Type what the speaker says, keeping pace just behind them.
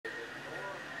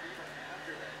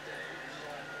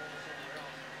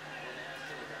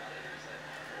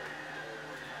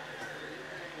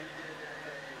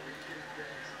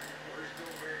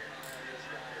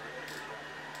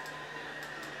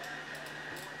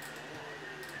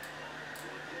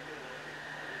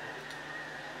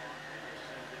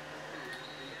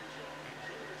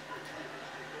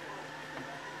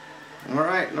All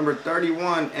right, number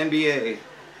 31, NBA.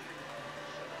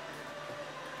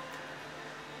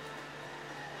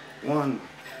 1,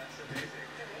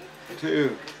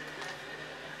 2,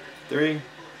 3,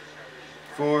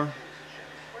 4,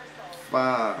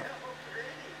 5.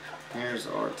 Here's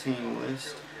our team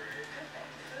list.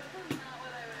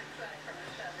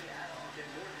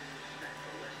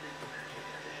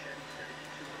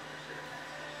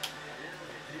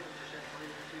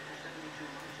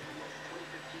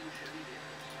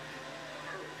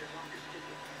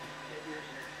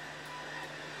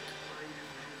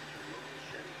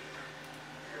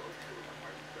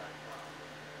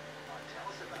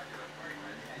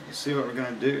 Let's see what we're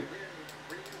going to do.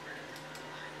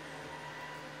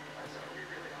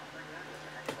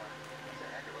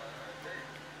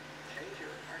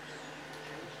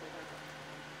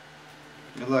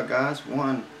 Good luck, guys.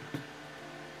 1,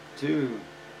 2,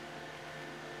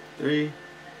 3,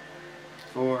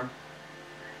 4,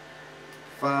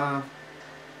 5,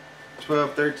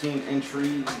 12, 13,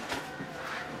 Intrigue.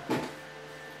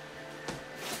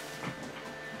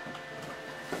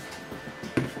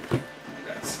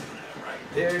 That's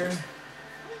right there.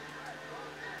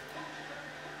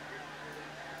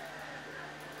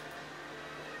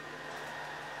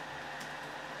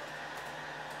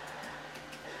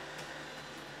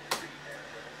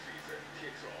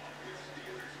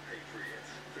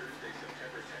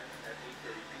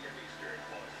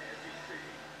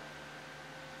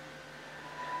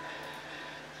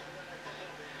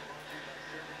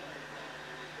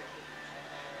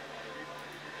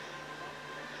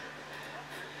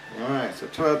 Alright, so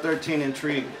 12, 13,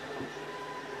 Intrigue.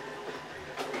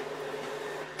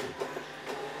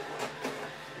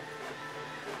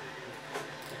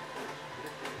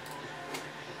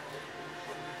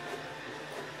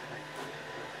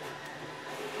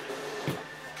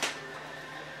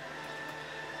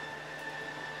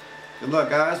 Good luck,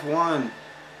 guys. 1,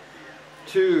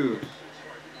 2,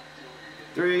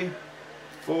 3,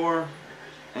 4,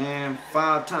 and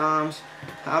 5 times.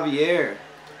 Javier.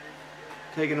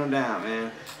 Taking them down, man.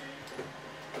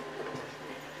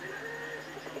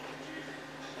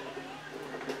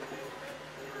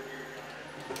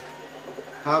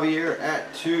 Javier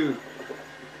at 2.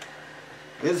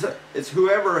 It's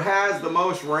whoever has the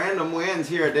most random wins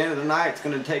here at the end of the night is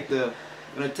going to take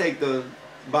the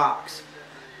box.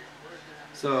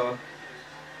 So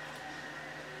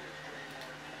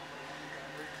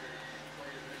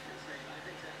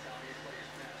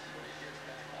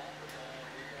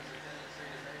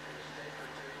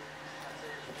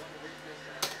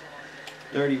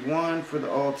 $31 for the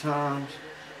all times.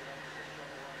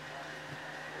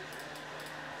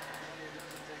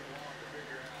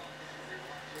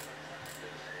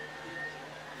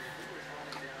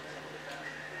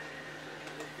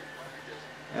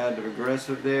 Add the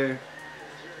aggressive there.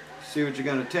 See what you're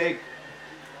gonna take.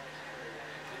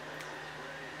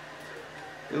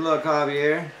 Good luck,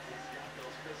 Javier.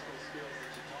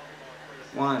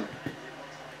 1,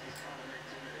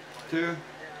 2,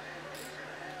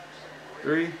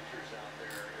 3,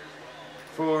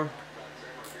 4,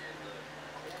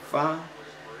 5.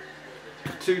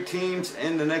 2 teams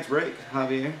in the next break,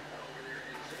 Javier.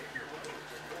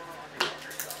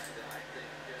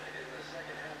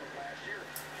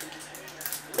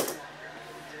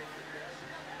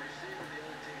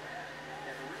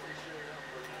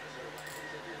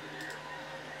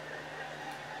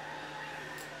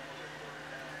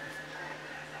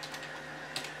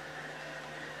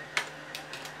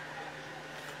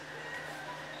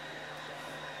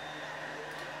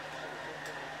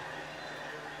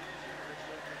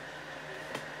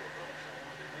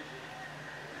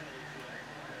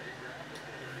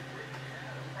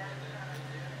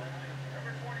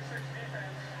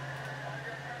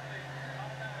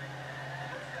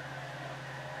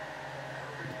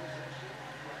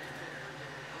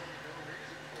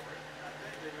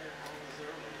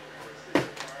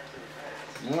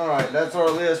 Alright, that's our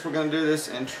list. We're going to do this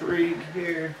Intrigue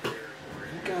here.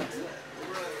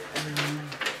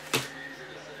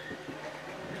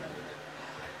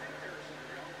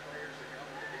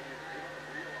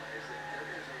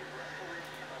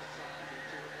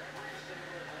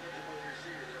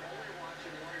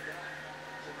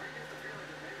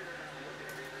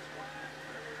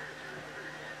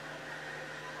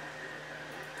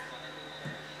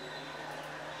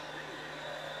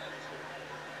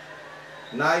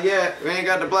 Not yet. We ain't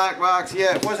got the black box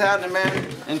yet. What's happening, man?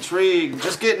 Intrigue.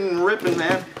 Just getting ripping,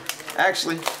 man.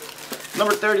 Actually,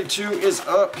 number 32 is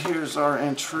up. Here's our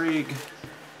Intrigue.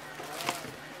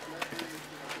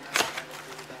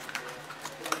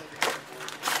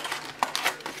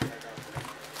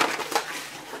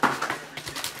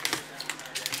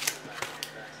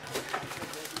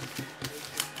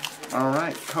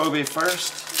 Alright, Kobe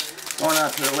first. Going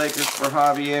out to the Lakers for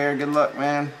Javier. Good luck,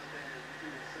 man.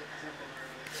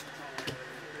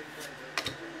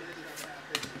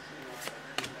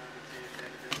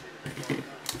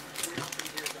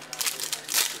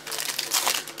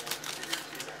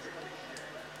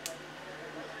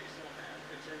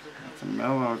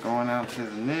 Melo going out to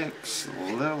the Knicks.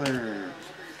 Lillard.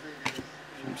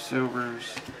 Some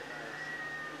silvers.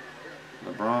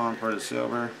 LeBron for the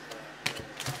silver.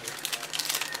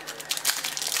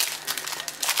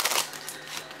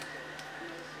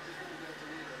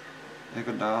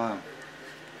 Iguodala.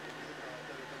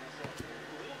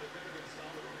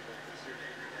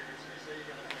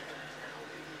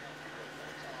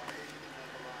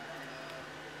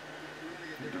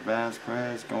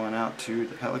 Vasquez going out to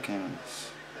the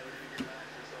Pelicans.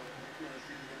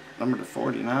 Number to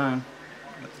 49.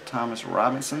 Got the Thomas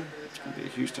Robinson. It's going to be a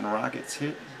Houston Rockets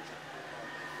hit.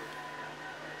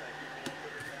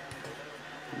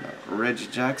 Reggie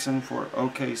Jackson for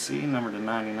OKC, number to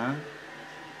 99.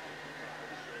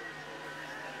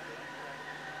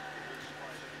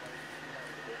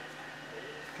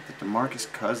 Got the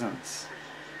DeMarcus Cousins.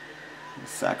 The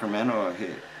Sacramento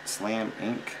hit. Slam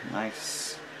Inc.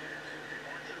 Nice.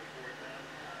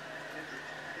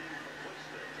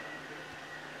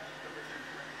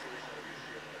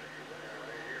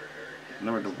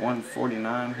 Number to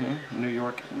 149 here. New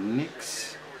York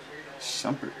Knicks.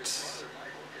 Shumpert.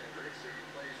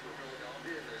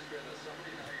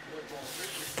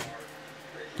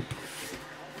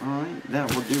 Alright,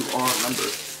 that will do our number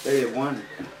 31.